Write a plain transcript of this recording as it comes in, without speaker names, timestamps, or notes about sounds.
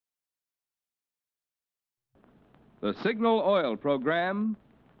The Signal Oil program,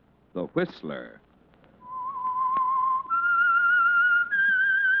 The Whistler.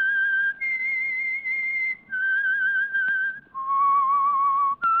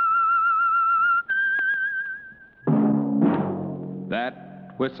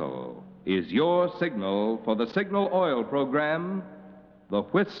 That whistle is your signal for the Signal Oil program, The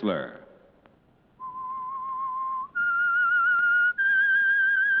Whistler.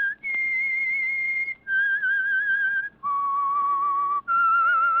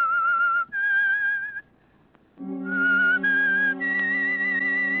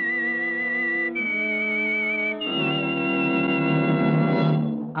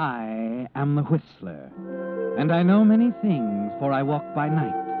 I am the Whistler, and I know many things, for I walk by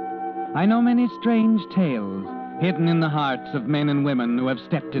night. I know many strange tales hidden in the hearts of men and women who have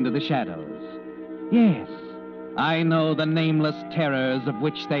stepped into the shadows. Yes, I know the nameless terrors of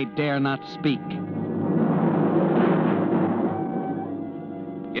which they dare not speak.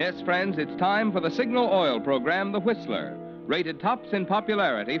 Yes, friends, it's time for the Signal Oil program, The Whistler, rated tops in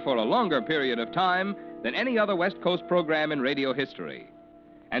popularity for a longer period of time than any other West Coast program in radio history.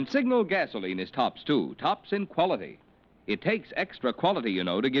 And Signal gasoline is tops, too, tops in quality. It takes extra quality, you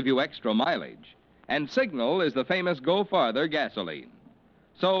know, to give you extra mileage. And Signal is the famous Go Farther gasoline.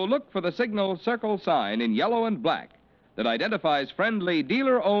 So look for the Signal circle sign in yellow and black that identifies friendly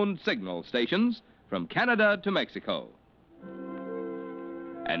dealer-owned Signal stations from Canada to Mexico.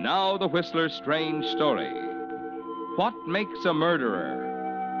 And now the Whistler's strange story. What makes a murderer?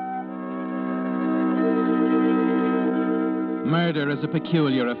 Murder is a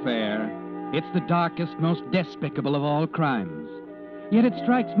peculiar affair. It's the darkest, most despicable of all crimes. Yet it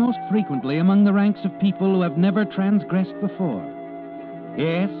strikes most frequently among the ranks of people who have never transgressed before.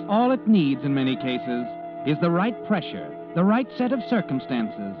 Yes, all it needs in many cases is the right pressure, the right set of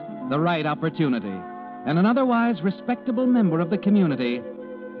circumstances, the right opportunity, and an otherwise respectable member of the community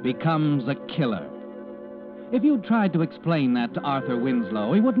becomes a killer. If you'd tried to explain that to Arthur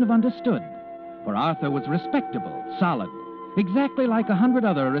Winslow, he wouldn't have understood. For Arthur was respectable, solid, exactly like 100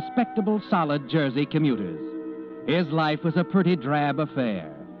 other respectable, solid Jersey commuters. His life was a pretty drab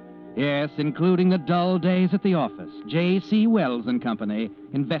affair. Yes, including the dull days at the office. J.C. Wells and Company,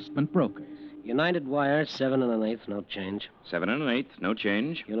 investment brokers. United Wire, 7 1/8, no change. 7 1/8, no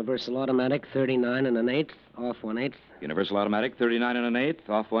change. Universal Automatic, 39 1/8, off 1/8. Universal Automatic, 39 1/8,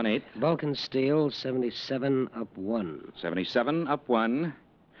 off 1/8. Vulcan Steel, 77, up 1. 77, up 1.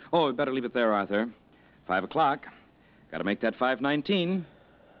 Oh, we'd better leave it there, Arthur. 5 o'clock. Got to make that 5:19.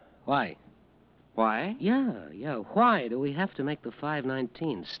 Why? Why? Yeah. Why do we have to make the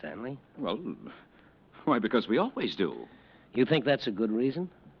 5:19, Stanley? Well, why, because we always do. You think that's a good reason?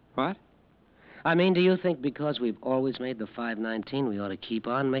 What? I mean, do you think because we've always made the 5:19, we ought to keep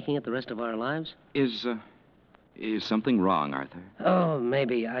on making it the rest of our lives? Is something wrong, Arthur? Oh,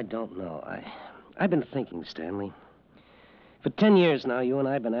 maybe. I don't know. I've been thinking, Stanley. For 10 years now, you and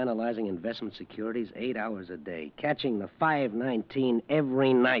I have been analyzing investment securities 8 hours a day, catching the 5:19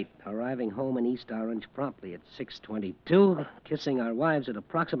 every night, arriving home in East Orange promptly at 6:22, kissing our wives at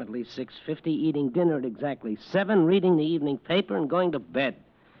approximately 6:50, eating dinner at exactly 7, reading the evening paper, and going to bed.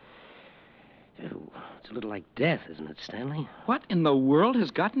 It's a little like death, isn't it, Stanley? What in the world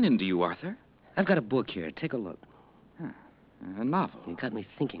has gotten into you, Arthur? I've got a book here. Take a look. A novel. It got me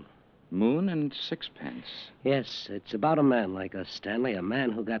thinking. Moon and Sixpence. Yes, it's about a man like us, Stanley, a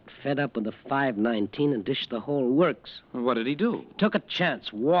man who got fed up with the 5:19 and dished the whole works. What did he do? Took a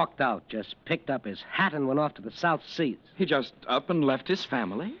chance, walked out, just picked up his hat and went off to the South Seas. He just up and left his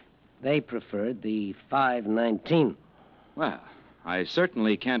family? They preferred the 5:19. Well, I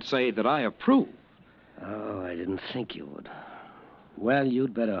certainly can't say that I approve. Oh, I didn't think you would. Well,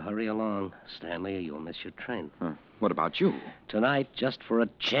 you'd better hurry along, Stanley, or you'll miss your train. What about you? Tonight, just for a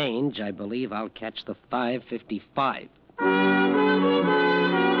change, I believe I'll catch the 5:55.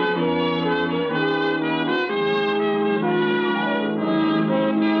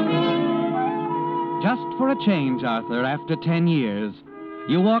 Just for a change, Arthur, after 10 years,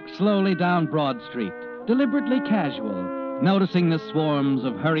 you walk slowly down Broad Street, deliberately casual, noticing the swarms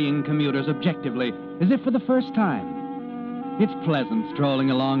of hurrying commuters objectively, as if for the first time. It's pleasant strolling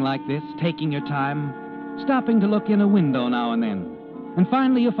along like this, taking your time, stopping to look in a window now and then. And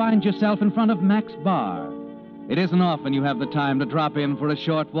finally you find yourself in front of Mac's Bar. It isn't often you have the time to drop in for a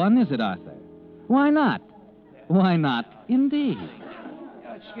short one, is it, Arthur? Why not? Why not, indeed?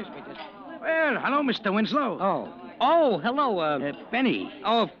 Excuse me, Well, hello, Mr. Winslow. Oh, hello, Benny.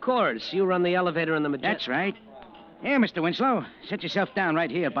 Oh, of course. You run the elevator in the Majestic. That's right. Here, Mr. Winslow. Sit yourself down right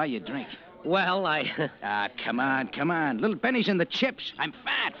here by your drink. Well, Come on. Little Benny's in the chips. I'm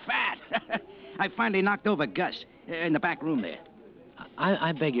fat. I finally knocked over Gus. In the back room there.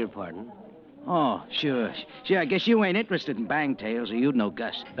 I beg your pardon. Oh, sure. Sure, I guess you ain't interested in bangtails, or you'd know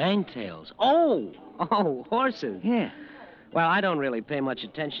Gus. Bangtails. Oh, horses. Yeah. Well, I don't really pay much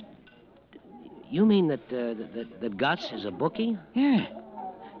attention. You mean that Gus is a bookie? Yeah.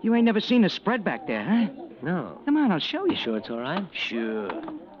 You ain't never seen a spread back there, huh? No. Come on, I'll show you. You sure it's all right? Sure.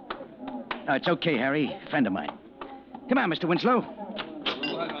 Oh, it's okay, Harry. Friend of mine. Come on, Mr. Winslow.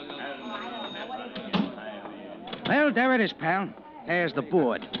 Well, there it is, pal. There's the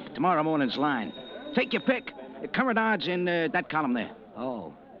board. Tomorrow morning's line. Take your pick. The current odds in that column there.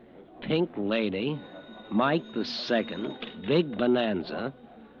 Oh. Pink Lady, Mike the Second, Big Bonanza,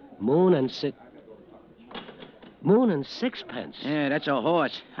 Moon and Sixpence. Yeah, that's a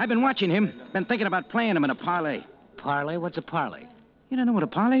horse. I've been watching him. Been thinking about playing him in a parlay. Parlay? What's a parlay? You don't know what a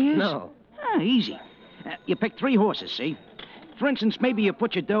parlay is? No. Ah, easy. You pick 3 horses, see? For instance, maybe you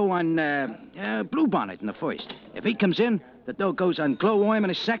put your dough on Bluebonnet in the first. If he comes in, the dough goes on Glowworm in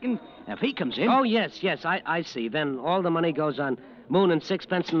the second. If he comes in... Oh, yes, I see. Then all the money goes on Moon and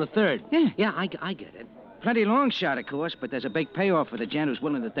Sixpence in the third. Yeah. Yeah, I get it. Plenty long shot, of course, but there's a big payoff for the gent who's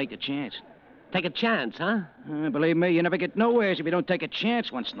willing to take a chance. Take a chance, huh? Believe me, you never get nowheres if you don't take a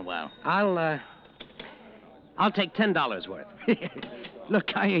chance once in a while. I'll take $10 worth.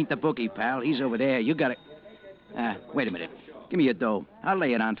 Look, I ain't the bookie, pal. He's over there. You got it. Wait a minute. Give me your dough. I'll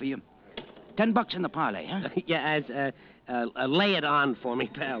lay it on for you. $10 in the parlay, huh? Yeah, lay it on for me,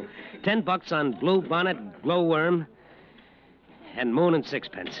 pal. $10 on Bluebonnet, Glowworm, and Moon and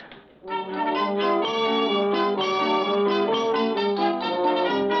Sixpence.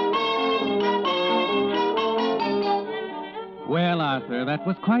 Well, Arthur, that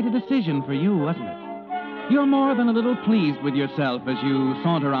was quite a decision for you, wasn't it? You're more than a little pleased with yourself as you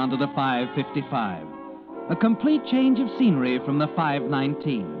saunter onto the 555. A complete change of scenery from the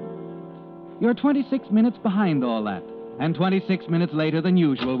 519. You're 26 minutes behind all that, and 26 minutes later than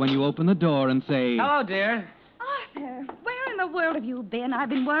usual when you open the door and say... Hello, dear. Arthur, where in the world have you been? I've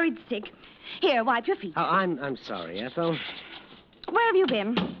been worried sick. Here, wipe your feet. Oh, I'm sorry, Ethel. Where have you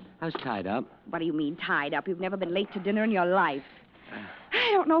been? I was tied up. What do you mean, tied up? You've never been late to dinner in your life.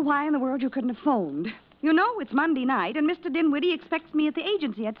 I don't know why in the world you couldn't have phoned. You know, it's Monday night, and Mr. Dinwiddie expects me at the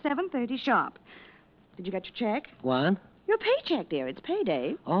agency at 7:30 sharp. Did you get your check? What? Your paycheck, dear. It's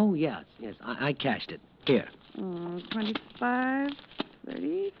payday. Oh, yes. I cashed it. Here. 25,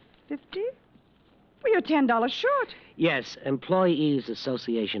 30, 50. Well, you're $10 short. Yes, Employees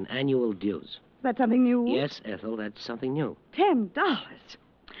Association annual dues. Is that something new? Yes, Ethel, that's something new. $10.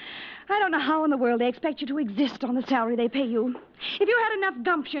 I don't know how in the world they expect you to exist on the salary they pay you. If you had enough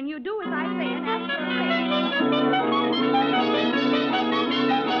gumption, you'd do as I say and ask for a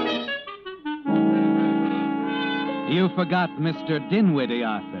raise. You forgot Mr. Dinwiddie,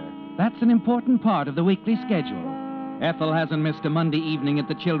 Arthur. That's an important part of the weekly schedule. Ethel hasn't missed a Monday evening at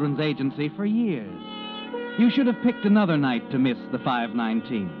the Children's Agency for years. You should have picked another night to miss the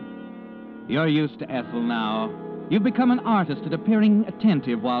 519. You're used to Ethel now. You've become an artist at appearing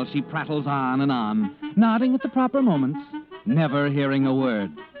attentive while she prattles on and on, nodding at the proper moments, never hearing a word.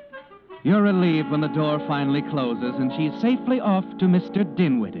 You're relieved when the door finally closes and she's safely off to Mr.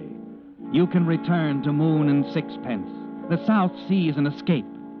 Dinwiddie. You can return to Moon and Sixpence. The South Sea's an escape.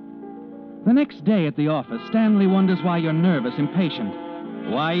 The next day at the office, Stanley wonders why you're nervous, impatient,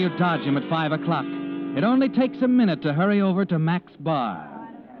 why you dodge him at 5 o'clock. It only takes a minute to hurry over to Mac's bar.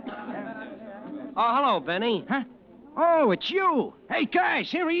 Oh, hello, Benny. Huh? Oh, it's you. Hey, guys,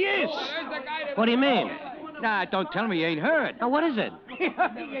 here he is. What do you mean? Nah, don't tell me you ain't heard. Now, what is it?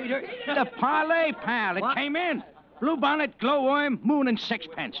 The parlay, pal. It What? came in. Bluebonnet, Glowworm, Moon, and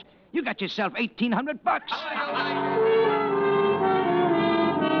Sixpence. You got yourself $1,800.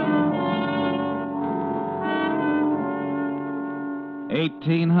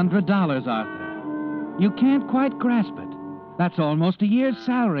 $1,800, Arthur. You can't quite grasp it. That's almost a year's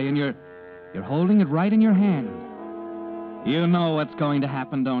salary, and you're holding it right in your hand. You know what's going to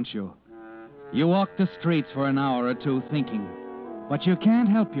happen, don't you? You walk the streets for an hour or two thinking, but you can't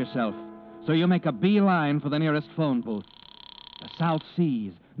help yourself, so you make a beeline for the nearest phone booth. The South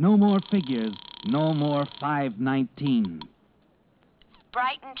Seas. No more figures. No more 519.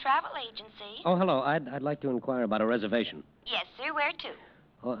 Brighton Travel Agency. Oh, hello. I'd like to inquire about a reservation. Yes, sir. Where to?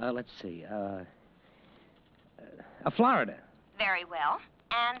 Oh, let's see. Florida. Very well.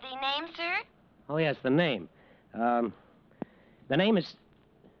 And the name, sir? Oh, yes, the name. The name is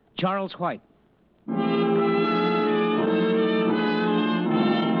Charles White.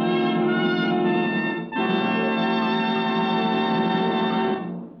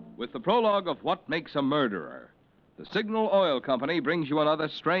 With the prologue of What Makes a Murderer, the Signal Oil Company brings you another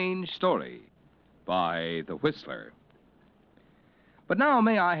strange story. by the Whistler. But now,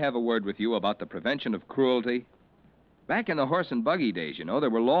 may I have a word with you about the prevention of cruelty? Back in the horse and buggy days, you know, there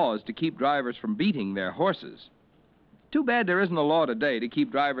were laws to keep drivers from beating their horses. Too bad there isn't a law today to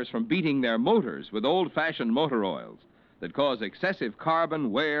keep drivers from beating their motors with old-fashioned motor oils that cause excessive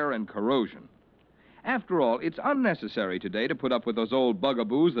carbon wear and corrosion. After all, it's unnecessary today to put up with those old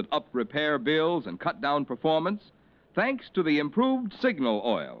bugaboos that up repair bills and cut down performance, thanks to the improved Signal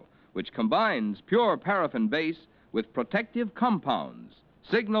oil, which combines pure paraffin base with protective compounds,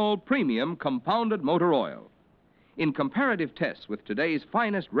 Signal Premium Compounded Motor Oil. In comparative tests with today's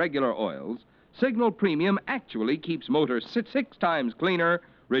finest regular oils, Signal Premium actually keeps motors 6 times cleaner,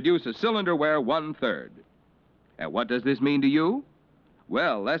 reduces cylinder wear 1/3. And what does this mean to you?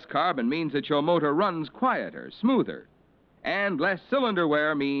 Well, less carbon means that your motor runs quieter, smoother. And less cylinder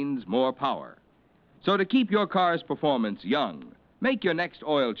wear means more power. So to keep your car's performance young, make your next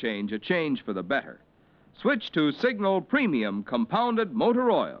oil change a change for the better. Switch to Signal Premium Compounded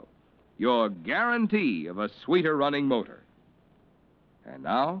Motor Oil, your guarantee of a sweeter running motor. And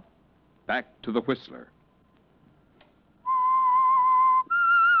now, back to the Whistler.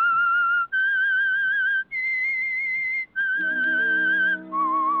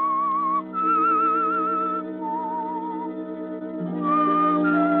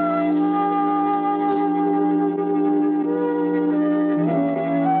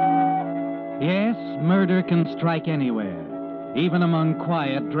 Yes, murder can strike anywhere, even among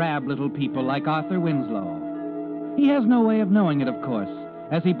quiet, drab little people like Arthur Winslow. He has no way of knowing it, of course,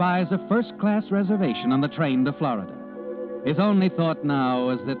 as he buys a first-class reservation on the train to Florida. His only thought now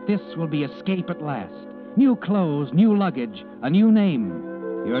is that this will be escape at last. New clothes, new luggage, a new name.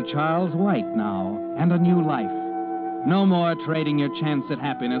 You're Charles White now, and a new life. No more trading your chance at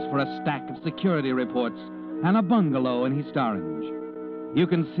happiness for a stack of security reports and a bungalow in East Orange. You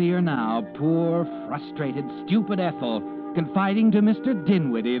can see her now, poor, frustrated, stupid Ethel, confiding to Mr.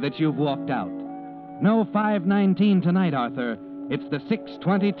 Dinwiddie that you've walked out. No 5:19 tonight, Arthur. It's the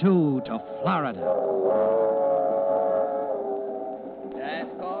 6:22 to Florida.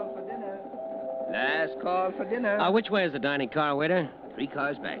 Last call for dinner. Last call for dinner. Which way is the dining car, waiter? 3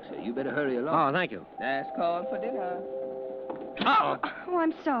 cars back, sir. You better hurry along. Oh, thank you. Last call for dinner. Oh, Oh,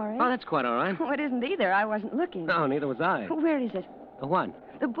 I'm sorry. oh, that's quite all right. Oh, it isn't either. I wasn't looking. No, neither was I. Where is it? The what?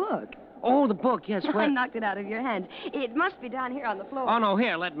 The book. Oh, the book, yes. I Where? knocked it out of your hands. It must be down here on the floor. Oh, no,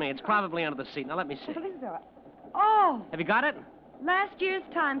 here, let me. It's probably under the seat. Now, let me see. This is all right. Oh, Have you got it? last year's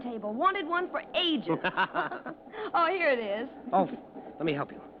timetable. Wanted one for ages. Oh, here it is. Oh, let me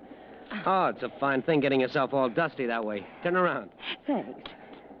help you. Oh, it's a fine thing getting yourself all dusty that way. Turn around. Thanks.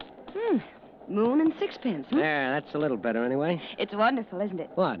 Moon and Sixpence. There, that's a little better anyway. It's wonderful, isn't it?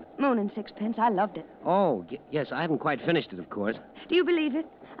 What? Moon and Sixpence. I loved it. Oh, yes, I haven't quite finished it, of course. Do you believe it?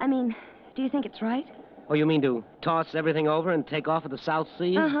 I mean, do you think it's right? Oh, you mean to toss everything over and take off at the South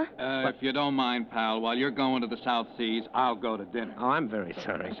Seas? Uh-huh. If you don't mind, pal, while you're going to the South Seas, I'll go to dinner. Oh, I'm very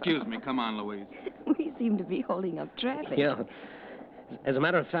sorry. Excuse me. Come on, Louise. We seem to be holding up traffic. Yeah. As a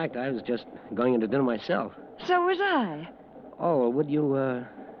matter of fact, I was just going into dinner myself. So was I. Oh, well, would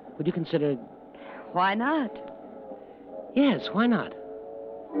you consider... Why not? Yes, why not?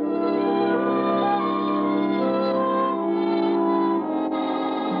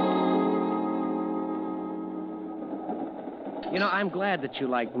 You know, I'm glad that you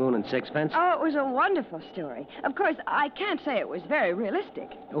like Moon and Sixpence. Oh, it was a wonderful story. Of course, I can't say it was very realistic.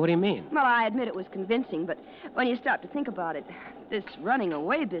 What do you mean? Well, I admit it was convincing, but when you stop to think about it, this running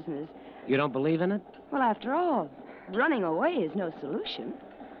away business, You don't believe in it? well, after all, running away is no solution.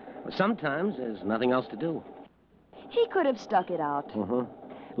 Well, sometimes there's nothing else to do. He could have stuck it out. Uh-huh.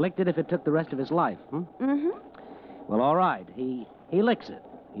 Licked it if it took the rest of his life, Mm-hmm. Well, all right. He licks it.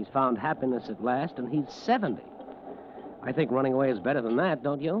 He's found happiness at last, and he's 70. I think running away is better than that,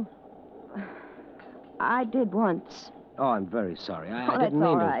 don't you? I did once. Oh, I'm very sorry. I Oh, that's didn't mean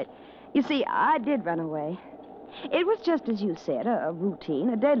all to. right. You see, I did run away. It was just as you said, a routine,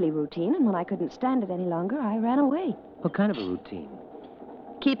 a deadly routine, and when I couldn't stand it any longer, I ran away. What kind of a routine?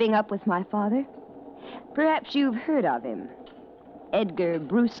 Keeping up with my father. Perhaps you've heard of him. Edgar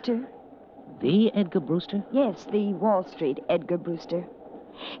Brewster. The Edgar Brewster? Yes, the Wall Street Edgar Brewster.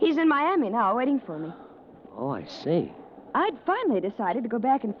 He's in Miami now, waiting for me. Oh, I see. I'd finally decided to go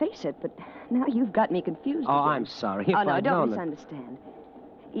back and face it, but now you've got me confused Oh, again. I'm sorry. If Oh, no, I'd don't known that- misunderstand.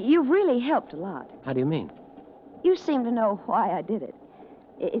 You've really helped a lot. How do you mean? You seem to know why I did it.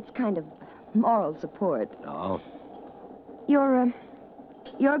 It's kind of moral support. Oh, You're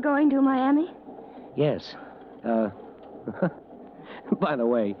going to Miami? yes. By the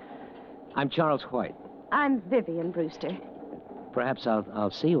way, I'm Charles White. I'm Vivian Brewster. Perhaps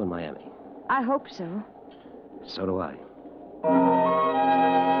I'll see you in Miami. I hope so. So do I.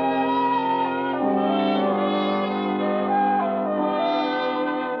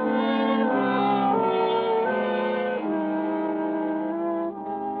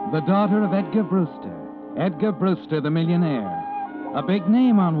 The daughter of Edgar Brewster the millionaire. A big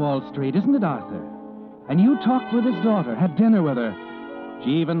name on Wall Street, isn't it, Arthur? And you talked with his daughter, had dinner with her.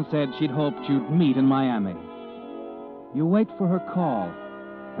 She even said she'd hoped you'd meet in Miami. You wait for her call,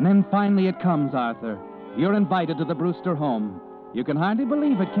 and then finally it comes, Arthur. You're invited to the Brewster home. You can hardly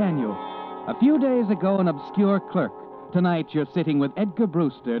believe it, can you? A few days ago, an obscure clerk. Tonight, you're sitting with Edgar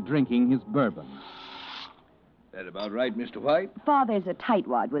Brewster drinking his bourbon. That about right, Mr. White? Father's a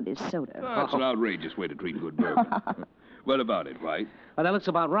tightwad with his soda. Oh, that's an outrageous way to treat good bourbon. What about it, White? Well, that looks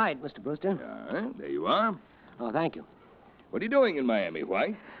about right, Mr. Brewster. There you are. Oh, thank you. What are you doing in Miami,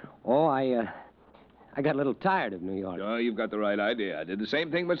 White? Oh, I got a little tired of New York. Oh, you've got the right idea. I did the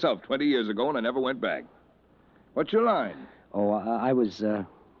same thing myself 20 years ago, and I never went back. What's your line? Oh, I was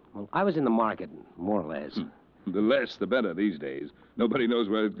in the market, more or less. The less, the better these days. Nobody knows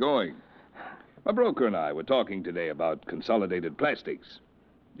where it's going. My broker and I were talking today about Consolidated Plastics.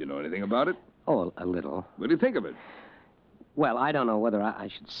 You know anything about it? Oh, a little. What do you think of it? Well, I don't know whether I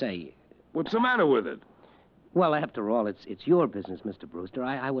should say. What's the matter with it? Well, after all, it's your business, Mr. Brewster.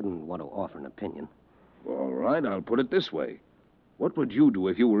 I wouldn't want to offer an opinion. All right, I'll put it this way. What would you do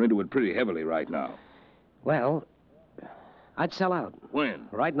if you were into it pretty heavily right now? Well, I'd sell out. When?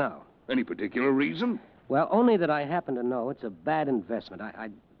 Right now. Any particular reason? Well, only that I happen to know it's a bad investment.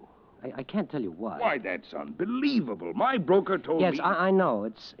 I can't tell you why. Why, that's unbelievable. My broker told me... Yes, I know.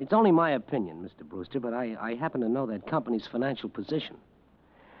 It's only my opinion, Mr. Brewster, but I happen to know that company's financial position.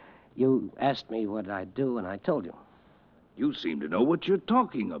 You asked me what I'd do, and I told you. You seem to know what you're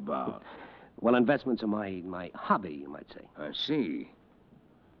talking about. Well, investments are my hobby, you might say. I see.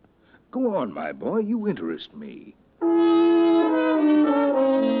 Go on, my boy. You interest me.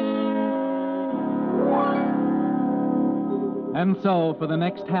 And so, for the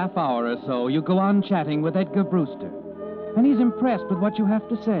next half hour or so, you go on chatting with Edgar Brewster. And he's impressed with what you have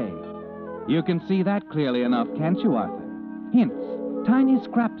to say. You can see that clearly enough, can't you, Arthur? Hints, tiny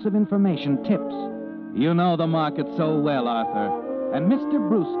scraps of information, tips. You know the market so well, Arthur. And Mr.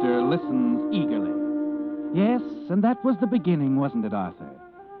 Brewster listens eagerly. Yes, and that was the beginning, wasn't it, Arthur?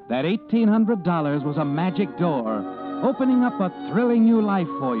 That $1,800 was a magic door, opening up a thrilling new life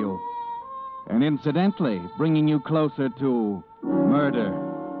for you. And incidentally, bringing you closer to murder.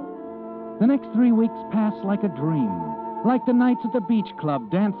 The next 3 weeks pass like a dream, like the nights at the beach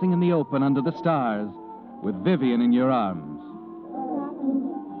club dancing in the open under the stars, with Vivian in your arms.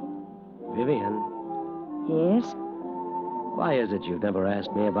 Vivian, Yes? why is it you've never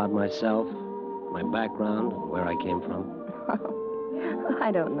asked me about myself, my background, where I came from?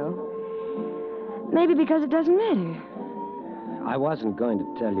 I don't know. Maybe because it doesn't matter. I wasn't going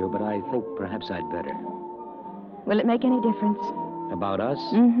to tell you, but I think perhaps I'd better. Will it make any difference? About us?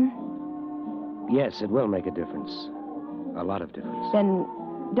 Mm-hmm. Yes, it will make a difference. A lot of difference. Then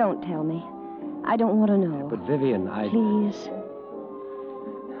don't tell me. I don't want to know. But Vivian, Please.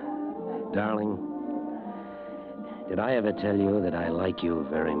 Darling, did I ever tell you that I like you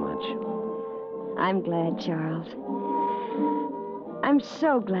very much? I'm glad, Charles. I'm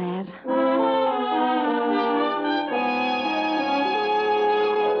so glad.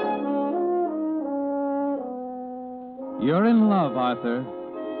 You're in love, Arthur.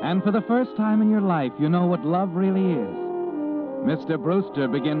 And for the first time in your life, you know what love really is. Mr. Brewster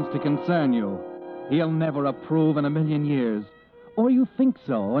begins to concern you. He'll never approve in a million years. Or you think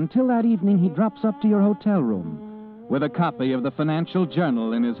so, until that evening he drops up to your hotel room with a copy of the Financial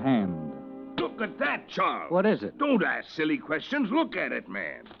Journal in his hand. Look at that, Charles. What is it? Don't ask silly questions. Look at it,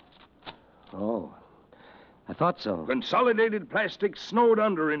 man. Oh, I thought so. Consolidated Plastics snowed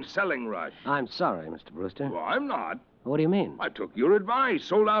under in selling rush. I'm sorry, Mr. Brewster. Well, I'm not. What do you mean? I took your advice.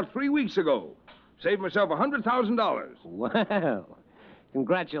 Sold out 3 weeks ago. Saved myself $100,000. Well,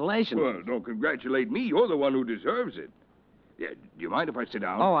 congratulations. Well, don't congratulate me. You're the one who deserves it. Yeah, do you mind if I sit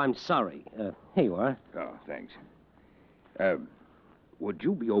down? Oh, I'm sorry. Here you are. Oh, thanks. Would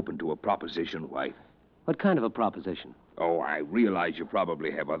you be open to a proposition, White? What kind of a proposition? Oh, I realize you probably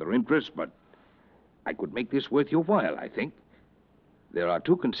have other interests, but I could make this worth your while, I think. There are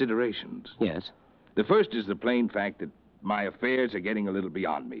 2 considerations. Yes. The first is the plain fact that my affairs are getting a little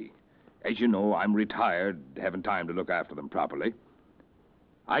beyond me. As you know, I'm retired, haven't time to look after them properly.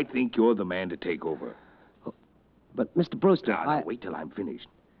 I think you're the man to take over. But, Mr. Brewster, Now, wait till I'm finished.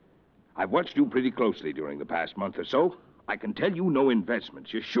 I've watched you pretty closely during the past month or so. I can tell you no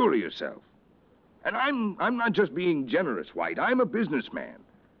investments. You're sure of yourself. And I'm not just being generous, White. I'm a businessman.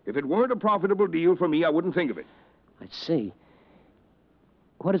 If it weren't a profitable deal for me, I wouldn't think of it. I see.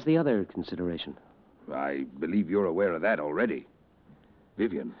 What is the other consideration? I believe you're aware of that already.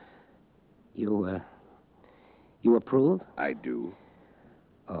 Vivian. You approve? I do.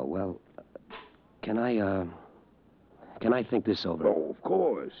 Oh, well, can I think this over? Oh, of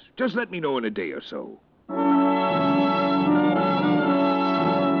course. Just let me know in a day or so.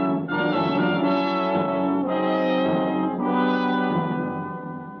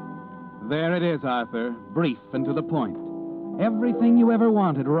 There it is, Arthur. Brief and to the point. Everything you ever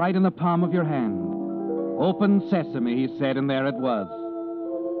wanted right in the palm of your hand. Open sesame, he said, and there it was.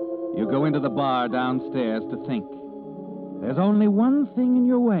 You go into the bar downstairs to think. There's only one thing in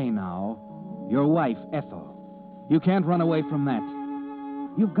your way now. Your wife, Ethel. You can't run away from that.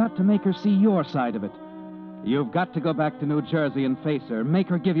 You've got to make her see your side of it. You've got to go back to New Jersey and face her. Make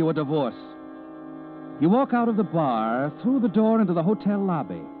her give you a divorce. You walk out of the bar, through the door into the hotel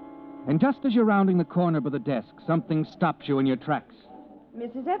lobby. And just as you're rounding the corner by the desk, something stops you in your tracks.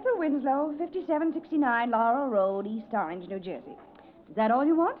 Mrs. Ethel Winslow, 5769 Laurel Road, East Orange, New Jersey. Is that all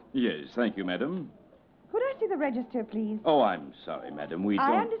you want? Yes, thank you, madam. Could I see the register, please? Oh, I'm sorry, madam. We don't...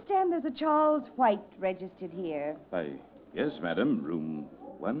 I understand there's a Charles White registered here. Yes, madam. Room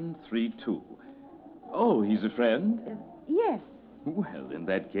 132. Oh, he's a friend? Yes. Well, in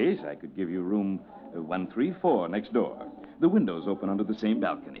that case, I could give you room 134 next door. The windows open onto the same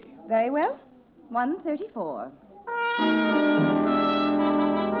balcony. Very well. 134.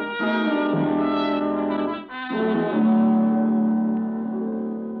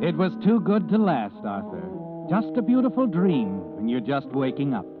 It was too good to last, Arthur. Just a beautiful dream, and you're just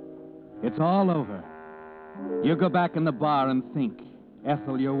waking up. It's all over. You go back in the bar and think.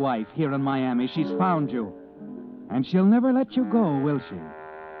 Ethel, your wife, here in Miami, she's found you. And she'll never let you go, will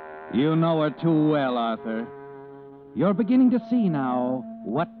she? You know her too well, Arthur. You're beginning to see now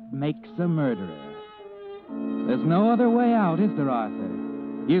what makes a murderer. There's no other way out, is there, Arthur?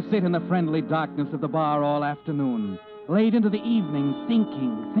 You sit in the friendly darkness of the bar all afternoon, late into the evening,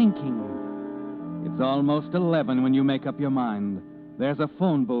 thinking. It's almost 11 when you make up your mind. There's a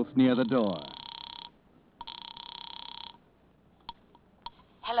phone booth near the door.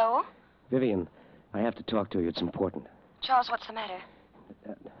 Hello? Vivian, I have to talk to you. It's important. Charles, what's the matter?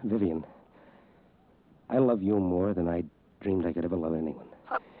 Vivian, I love you more than I dreamed I could ever love anyone.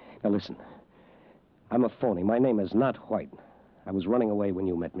 What? Now, listen. I'm a phony. My name is not White. I was running away when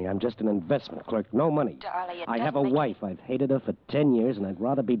you met me. I'm just an investment clerk. No money. Darling, I have a wife. I've hated her for 10 years, and I'd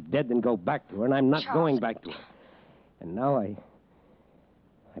rather be dead than go back to her, and I'm not Charles. going back to her. And now I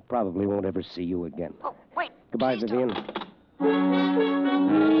probably won't ever see you again. Oh, wait. Goodbye, please Vivian. Don't.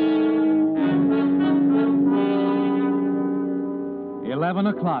 11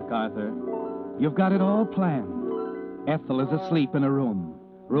 o'clock, Arthur. You've got it all planned. Ethel is asleep in a room.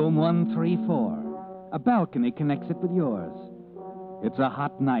 Room 134. A balcony connects it with yours. It's a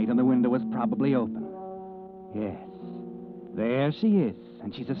hot night and the window is probably open. Yes. There she is,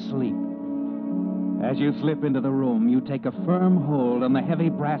 and she's asleep. As you slip into the room, you take a firm hold on the heavy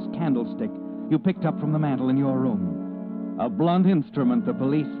brass candlestick you picked up from the mantel in your room. A blunt instrument, the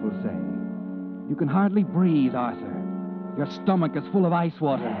police will say. You can hardly breathe, Arthur. Your stomach is full of ice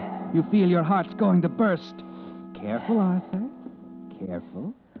water. You feel your heart's going to burst. Careful, Arthur.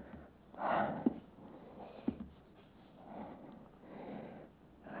 Careful.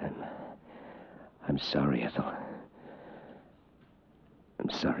 I'm sorry, Ethel. I'm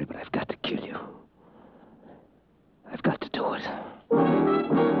sorry, but I've got to kill you. I've got to do it.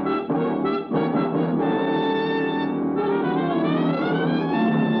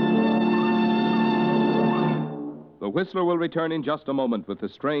 The Whistler will return in just a moment with the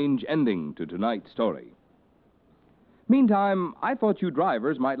strange ending to tonight's story. Meantime, I thought you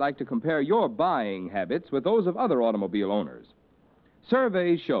drivers might like to compare your buying habits with those of other automobile owners.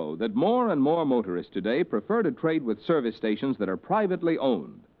 Surveys show that more and more motorists today prefer to trade with service stations that are privately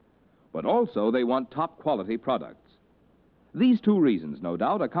owned, but also they want top-quality products. These two reasons, no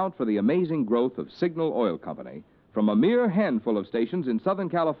doubt, account for the amazing growth of Signal Oil Company from a mere handful of stations in Southern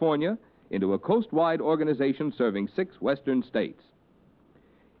California into a coast-wide organization serving 6 western states.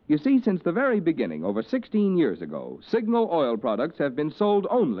 You see, since the very beginning, over 16 years ago, Signal Oil products have been sold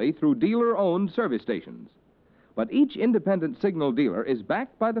only through dealer-owned service stations. But each independent Signal dealer is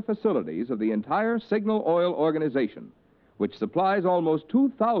backed by the facilities of the entire Signal Oil organization, which supplies almost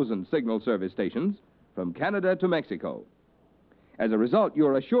 2,000 Signal service stations from Canada to Mexico. As a result,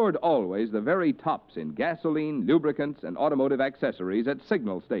 you're assured always the very tops in gasoline, lubricants, and automotive accessories at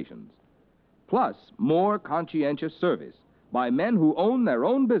Signal stations. Plus, more conscientious service by men who own their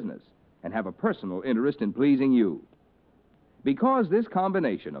own business and have a personal interest in pleasing you. Because this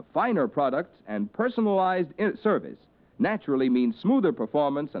combination of finer products and personalized service naturally means smoother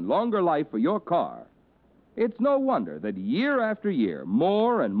performance and longer life for your car, it's no wonder that year after year,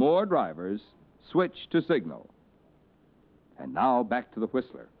 more and more drivers switch to Signal. And now back to the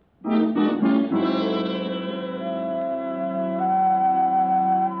Whistler.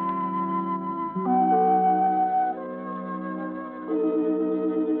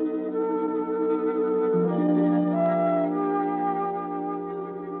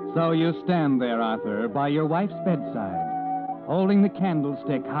 So you stand there, Arthur, by your wife's bedside, holding the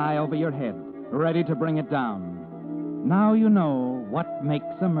candlestick high over your head, ready to bring it down. Now you know what makes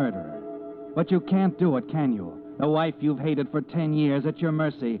a murderer. But you can't do it, can you? The wife you've hated for 10 years at your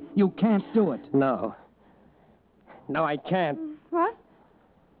mercy. You can't do it. No. No, I can't. What?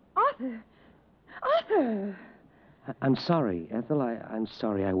 Arthur! Arthur! I'm sorry, Ethel. I'm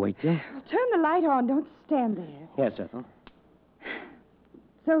sorry I waked you. Well, turn the light on. Don't stand there. Yes, Ethel.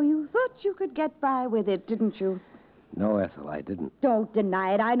 So you thought you could get by with it, didn't you? No, Ethel, I didn't. Don't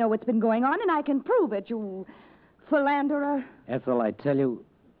deny it. I know what's been going on, and I can prove it, you philanderer. Ethel, I tell you...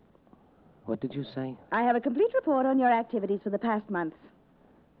 What did you say? I have a complete report on your activities for the past month.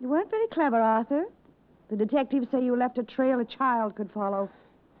 You weren't very clever, Arthur. The detectives say you left a trail a child could follow.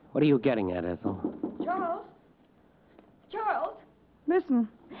 What are you getting at, Ethel? Charles? Charles? Listen,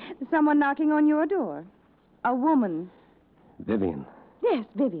 there's someone knocking on your door. A woman. Vivian. Yes,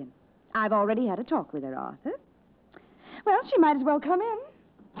 Vivian. I've already had a talk with her, Arthur. Well, she might as well come in.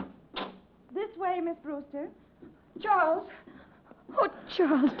 This way, Miss Brewster. Charles. Oh,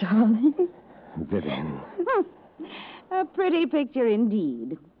 Charles, darling. Vivian. A pretty picture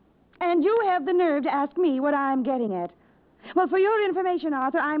indeed. And you have the nerve to ask me what I'm getting at. Well, for your information,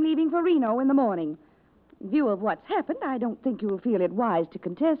 Arthur, I'm leaving for Reno in the morning. In view of what's happened, I don't think you'll feel it wise to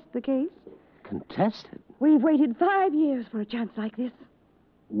contest the case. Contest it? We've waited 5 years for a chance like this.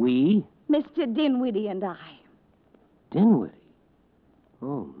 We? Mr. Dinwiddie and I. Dinwiddie?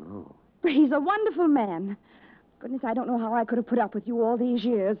 Oh, no. He's a wonderful man. Goodness, I don't know how I could have put up with you all these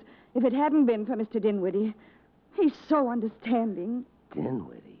years if it hadn't been for Mr. Dinwiddie. He's so understanding.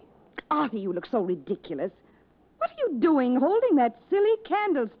 Dinwiddie? Arthur, you look so ridiculous. What are you doing holding that silly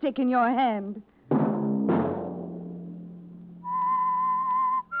candlestick in your hand?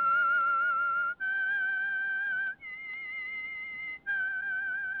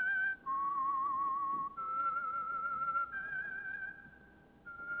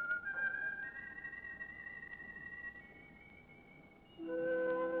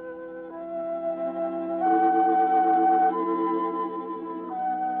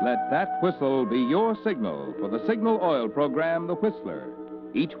 Let that whistle be your signal for the Signal Oil program, The Whistler,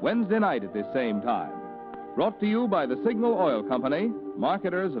 each Wednesday night at this same time. Brought to you by the Signal Oil Company,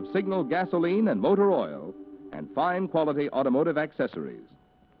 marketers of Signal gasoline and motor oil, and fine quality automotive accessories.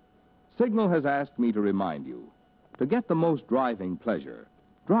 Signal has asked me to remind you, to get the most driving pleasure,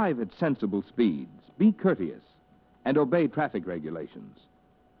 drive at sensible speeds, be courteous, and obey traffic regulations.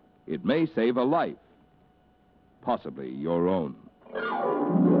 It may save a life, possibly your own.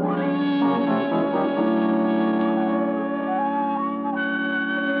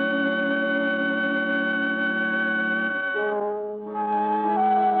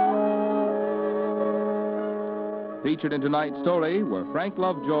 Featured in tonight's story were Frank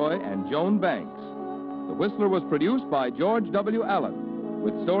Lovejoy and Joan Banks. The Whistler was produced by George W. Allen,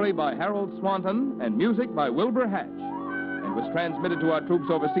 with story by Harold Swanton and music by Wilbur Hatch, and was transmitted to our troops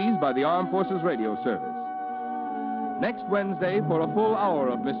overseas by the Armed Forces Radio Service. Next Wednesday, for a full hour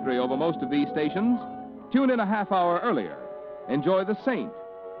of mystery over most of these stations, tune in a half hour earlier. Enjoy The Saint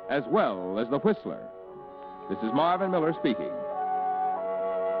as well as The Whistler. This is Marvin Miller speaking.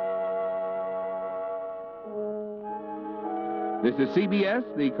 This is CBS,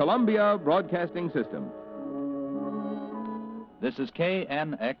 the Columbia Broadcasting System. This is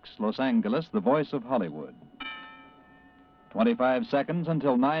KNX Los Angeles, the voice of Hollywood. 25 seconds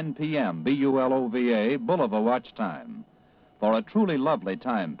until 9 p.m. BULOVA, Bulova watch time. For a truly lovely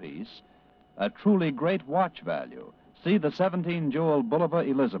timepiece, a truly great watch value, see the 17-jewel Bulova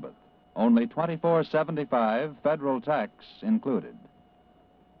Elizabeth. Only $24.75, federal tax included.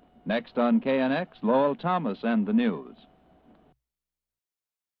 Next on KNX, Lowell Thomas and the news.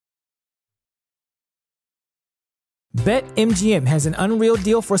 BetMGM has an unreal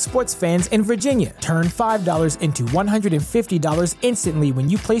deal for sports fans in Virginia. Turn $5 into $150 instantly when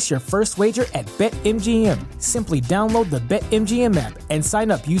you place your first wager at BetMGM. Simply download the BetMGM app and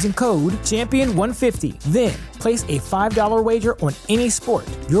sign up using code Champion150. Then, Place a $5 wager on any sport.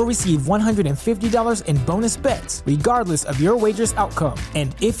 You'll receive $150 in bonus bets, regardless of your wager's outcome.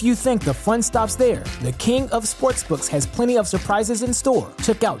 And if you think the fun stops there, the King of Sportsbooks has plenty of surprises in store.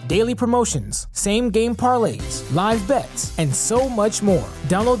 Check out daily promotions, same-game parlays, live bets, and so much more.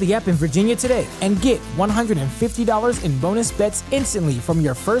 Download the app in Virginia today and get $150 in bonus bets instantly from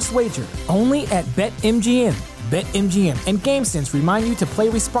your first wager. Only at BetMGM. BetMGM and GameSense remind you to play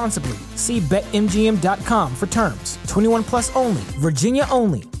responsibly. See BetMGM.com for terms. 21 plus only. Virginia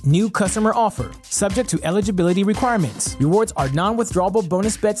only. New customer offer. Subject to eligibility requirements. Rewards are non-withdrawable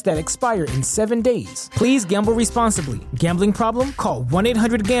bonus bets that expire in 7 days. Please gamble responsibly. Gambling problem? Call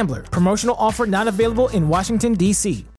 1-800-GAMBLER. Promotional offer not available in Washington, D.C.